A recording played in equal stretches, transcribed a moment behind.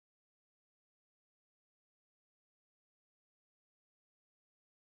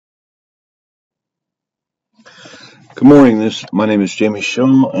Good morning. My name is Jamie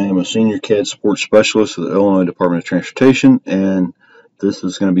Shaw. I am a senior CAD support specialist at the Illinois Department of Transportation, and this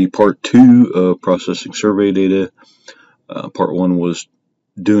is going to be part 2 of processing survey data. Part 1 was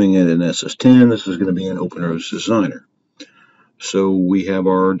doing it in SS10. This is going to be in Open Roads Designer. So we have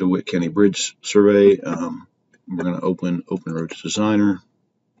our DeWitt County Bridge survey. We're going to open Open Roads Designer.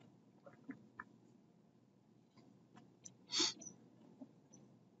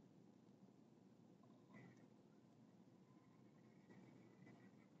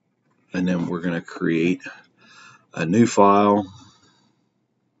 And then we're going to create a new file,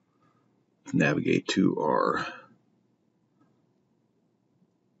 navigate to our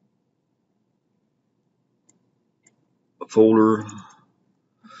folder,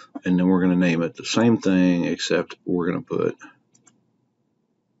 and then we're going to name it the same thing, except we're going to put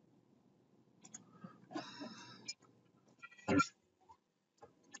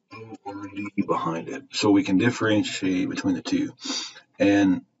ORD behind it, so we can differentiate between the two.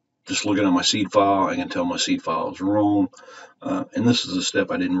 And just looking at my seed file, I can tell my seed file is wrong. And this is a step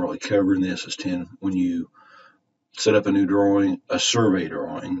I didn't really cover in the SS10. When you set up a new drawing, a survey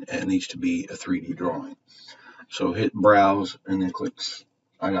drawing, it needs to be a 3D drawing. So hit browse and then click,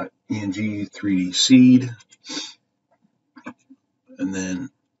 I got ENG 3D seed, and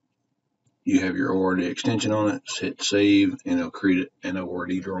then you have your ORD extension on it. Just hit save and it'll create an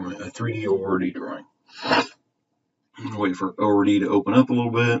ORD drawing, a 3D ORD drawing. Wait for ORD to open up a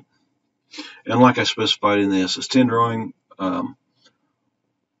little bit. And like I specified in the SS10 drawing, all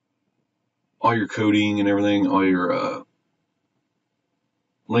your coding and everything, all your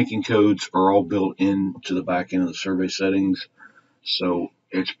linking codes are all built into the back end of the survey settings. So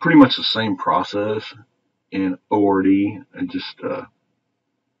it's pretty much the same process in ORD, and just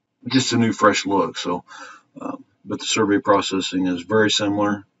a new fresh look. So, but the survey processing is very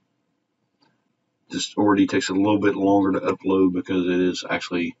similar. Just ORD takes a little bit longer to upload because it is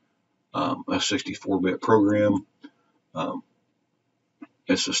actually a 64-bit program.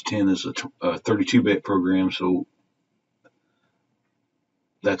 SS10 is a 32-bit program, so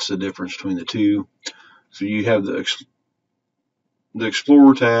that's the difference between the two. So you have the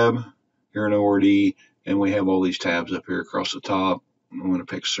Explorer tab here in ORD, and we have all these tabs up here across the top. I'm going to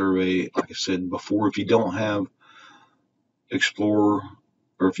pick survey. Like I said before, if you don't have Explorer,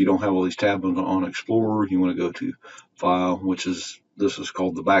 or if you don't have all these tabs on Explorer, you want to go to File, this is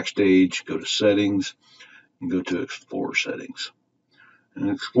called the Backstage. Go to Settings and go to Explorer Settings.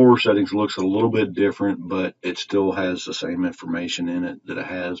 And Explorer Settings looks a little bit different, but it still has the same information in it that it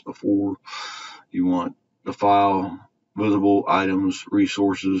has before. You want the file visible, items,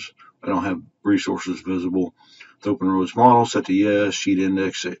 resources. I don't have resources visible. The Open Roads model set to yes, sheet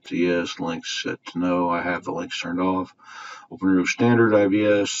index set to yes, links set to no. I have the links turned off. Open Roads standard, I have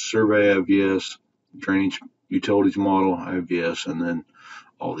yes. Survey, I have yes. Drainage utilities model, I have yes, and then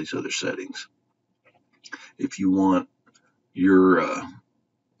all these other settings. If you want your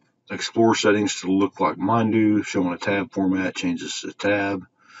Explorer settings to look like mine do, showing a tab format, changes to tab.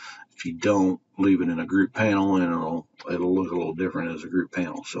 If you don't, leave it in a group panel, and it'll look a little different as a group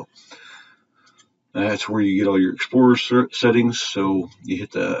panel. So that's where you get all your Explorer settings. So you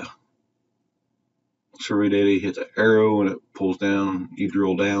hit the survey data, you hit the arrow, and it pulls down. You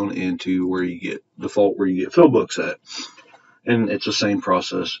drill down into where you get default, where you get fill books at, and it's the same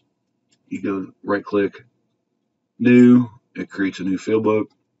process. You go right click, new, it creates a new fill book.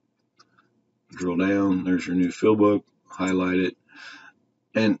 Drill down, there's your new fill book, highlight it,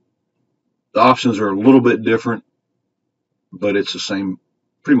 and the options are a little bit different, but it's the same,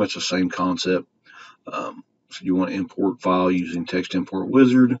 pretty much the same concept. So you want to import file using Text Import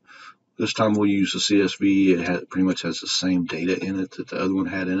Wizard. This time we'll use the CSV. It pretty much has the same data in it that the other one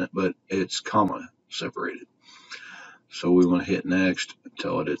had in it, but it's comma separated. So we want to hit next,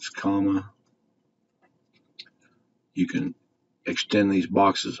 tell it it's comma. You can extend these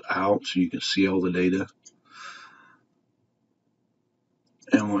boxes out so you can see all the data.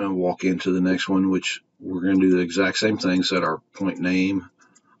 And we're going to walk into the next one, which we're going to do the exact same thing. Set our point name,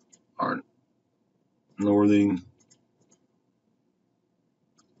 our northing,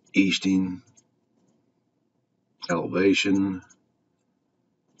 easting, elevation,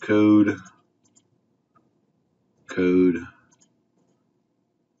 code,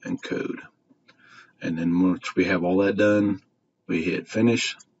 and code. And then once we have all that done, we hit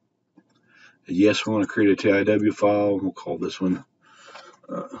finish. Yes, we want to create a TIW file. We'll call this one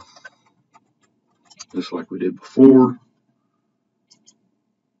just like we did before.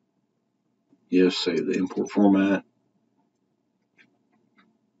 Yes, save the import format.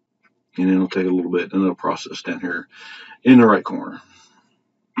 And it'll take a little bit, and it'll process down here in the right corner.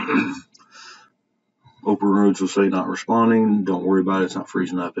 Open roads will say not responding. Don't worry about it. It's not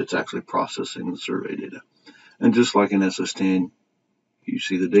freezing up. It's actually processing the survey data. And just like in SS10, you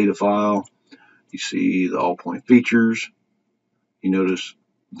see the data file. You see the all point features. You notice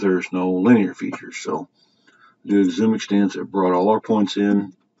there's no linear features. So do the zoom extents. It brought all our points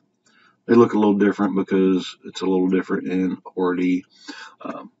in. They look a little different because it's a little different in ORD.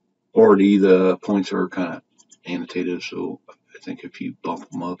 ORD, the points are kind of annotated, so I think if you bump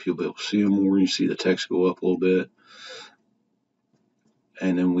them up, you'll be able to see them more. You see the text go up a little bit.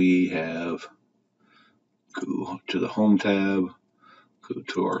 And then we have go to the home tab, go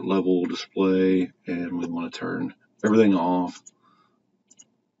to our level display, and we want to turn everything off.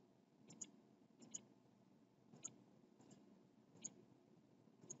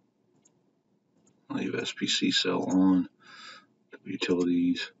 Leave SPC cell on,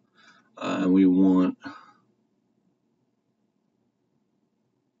 utilities, and we want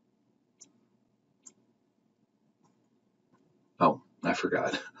I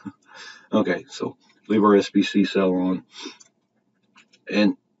forgot. Okay, so leave our SPC cell on.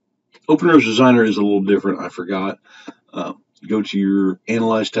 And OpenRoads Designer is a little different. I forgot. Go to your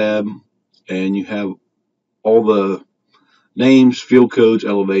Analyze tab, and you have all the names, field codes,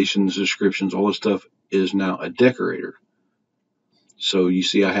 elevations, descriptions, all this stuff is now a decorator. So you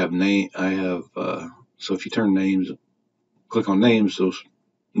see I have so if you turn names, click on names, those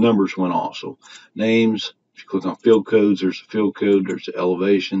numbers went off. So names, if you click on field codes, there's a field code, there's the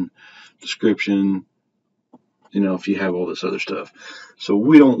elevation, description, if you have all this other stuff. So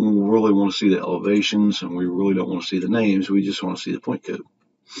we don't really want to see the elevations, and we really don't want to see the names. We just want to see the point code.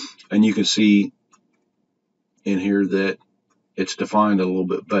 And you can see in here that it's defined a little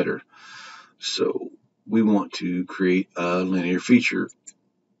bit better. So we want to create a linear feature.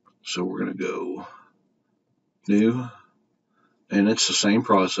 So we're going to go new, and it's the same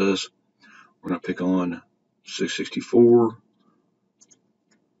process. We're going to pick on 664,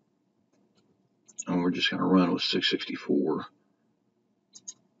 and we're just going to run with 664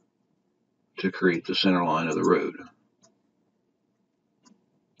 to create the center line of the road.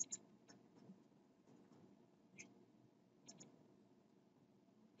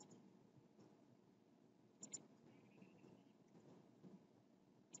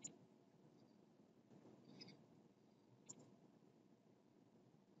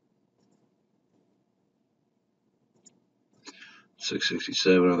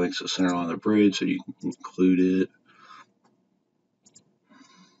 .667, I think, is the center line of the bridge, so you can include it.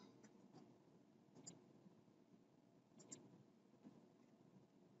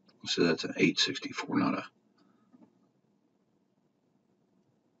 So that's an 864, not a.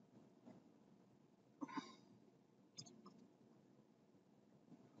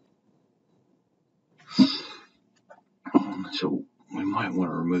 So we might want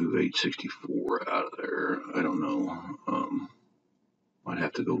to remove 864 out of there. I don't know. I'd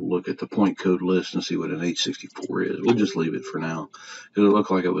have to go look at the point code list and see what an 864 is. We'll just leave it for now because it looked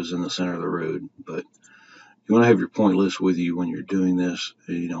like it was in the center of the road. But you want to have your point list with you when you're doing this,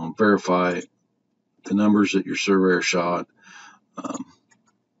 and verify the numbers that your surveyor shot.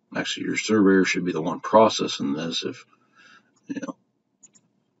 Actually, your surveyor should be the one processing this.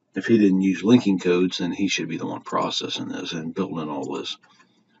 If he didn't use linking codes, then he should be the one processing this and building all this.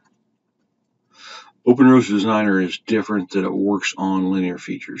 OpenRoads Designer is different, that it works on linear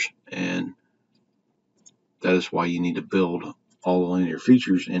features, and that is why you need to build all the linear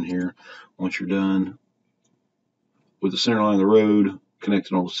features in here. Once you're done with the center line of the road,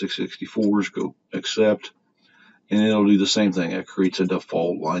 connecting all the 664s, go accept, and it'll do the same thing. It creates a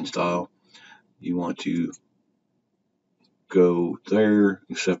default line style. You want to go there,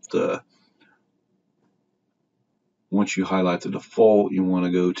 accept once you highlight the default, you want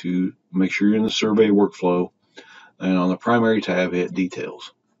to go to make sure you're in the survey workflow, and on the primary tab, hit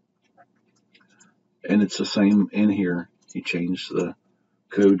details. And it's the same in here. You change the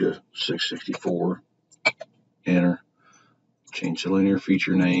code to 664, enter, change the linear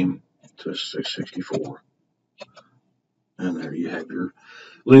feature name to 664. And there you have your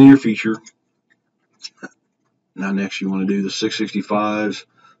linear feature. Now next you want to do the 665s.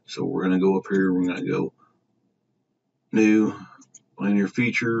 So we're going to go up here, we're going to go new, linear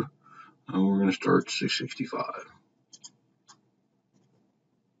feature, and we're going to start 665.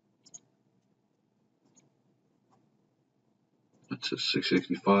 That's a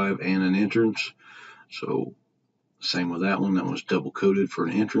 665 and an entrance. So same with that one. That one's double coded for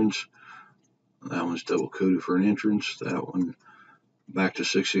an entrance. That one's double coded for an entrance. That one back to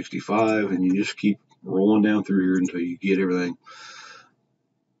 665, and you just keep rolling down through here until you get everything.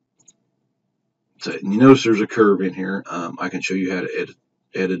 So you notice there's a curve in here. I can show you how to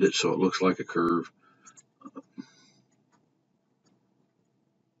edit it so it looks like a curve.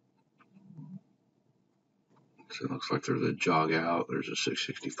 So it looks like there's a jog out. There's a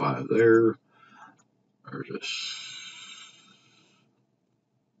 665 there. There's a,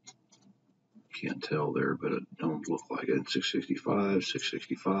 can't tell there, but it don't look like it. 665,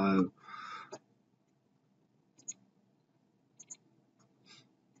 665.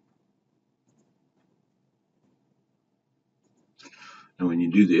 And when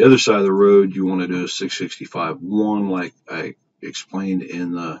you do the other side of the road, you want to do a 665-1 like I explained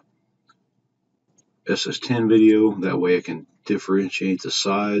in the SS10 video. That way I can differentiate the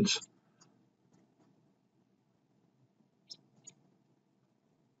sides.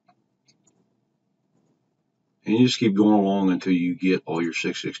 And you just keep going along until you get all your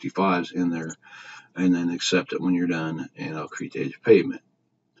 665s in there, and then accept it when you're done, and I'll create the edge of pavement.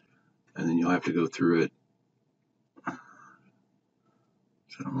 And then you'll have to go through it.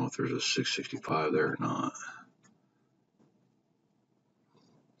 So I don't know if there's a 665 there or not.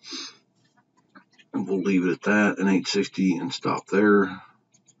 And we'll leave it at that, an 860, and stop there.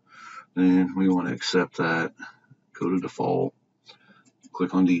 Then we want to accept that, go to default,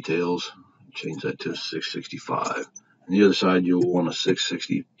 click on details, change that to 665. On the other side, you'll want a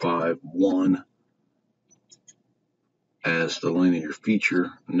 665-1 as the linear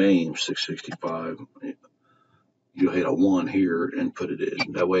feature name 665. You'll hit a 1 here and put it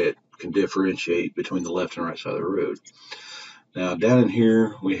in. That way it can differentiate between the left and right side of the road. Now down in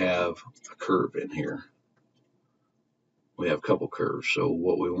here, we have a curve in here. We have a couple curves. So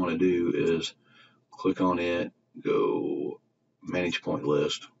what we want to do is click on it, go manage point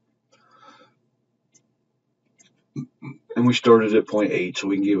list. And we started at point 8, so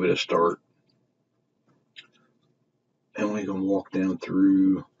we can give it a start. And we can walk down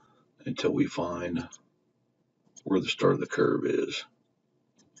through until we find where the start of the curve is.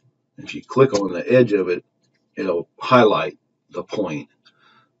 If you click on the edge of it, it'll highlight the point.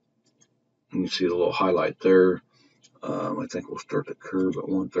 And you see the little highlight there. I think we'll start the curve at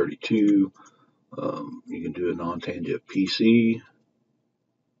 132. You can do a non-tangent PC.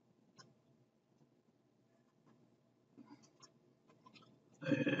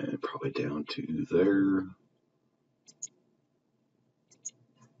 And probably down to there.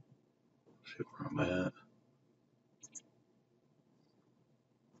 See where I'm at.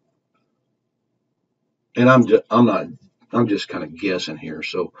 And I'm just kind of guessing here.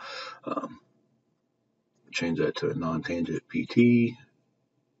 So change that to a non-tangent PT.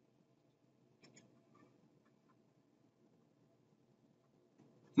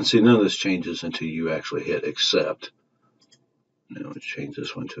 And see, none of this changes until you actually hit accept. Now let's change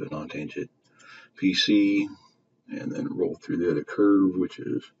this one to a non-tangent PC, and then roll through the other curve, which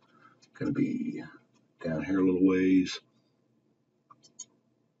is going to be down here a little ways.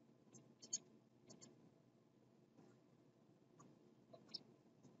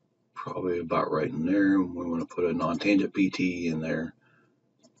 Probably about right in there. We want to put a non-tangent PT in there.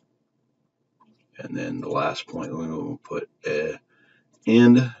 And then the last point, we want to put a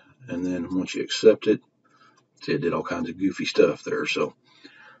end. And then once you accept it, see, it did all kinds of goofy stuff there. So,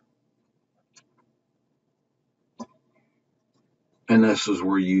 and this is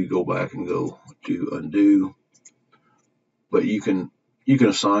where you go back and go do undo. But you can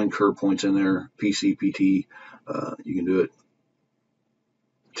assign curve points in there, PC, PT. You can do it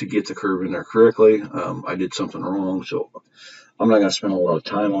to get the curve in there correctly. I did something wrong, so I'm not going to spend a lot of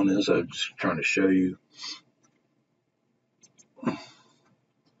time on this. I'm just trying to show you.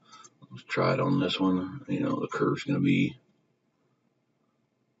 Let's try it on this one. You know, the curve's going to be,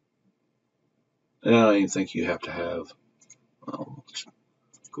 and I don't even think you have to have, let's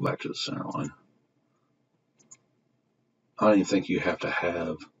go back to the center line. I don't even think you have to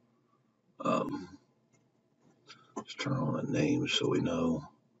have, let's turn on the names so we know.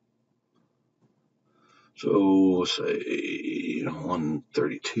 So let's say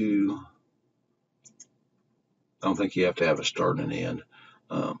 132. I don't think you have to have a start and an end.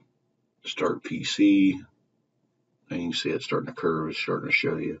 Start PC, and you can see it starting to curve. It's starting to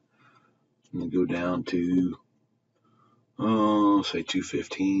show you. And then go down to, say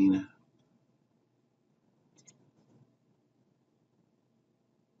 215.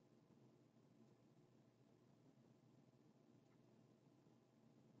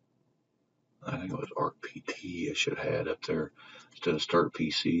 I think it was Arc PT I should have had up there instead of Start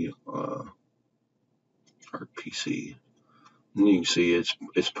PC. Arc PC. And you can see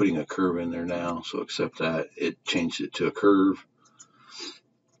it's putting a curve in there now. So accept that. It changed it to a curve.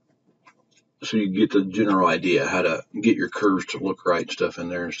 So you get the general idea how to get your curves to look right and stuff in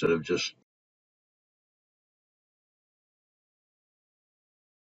there instead of just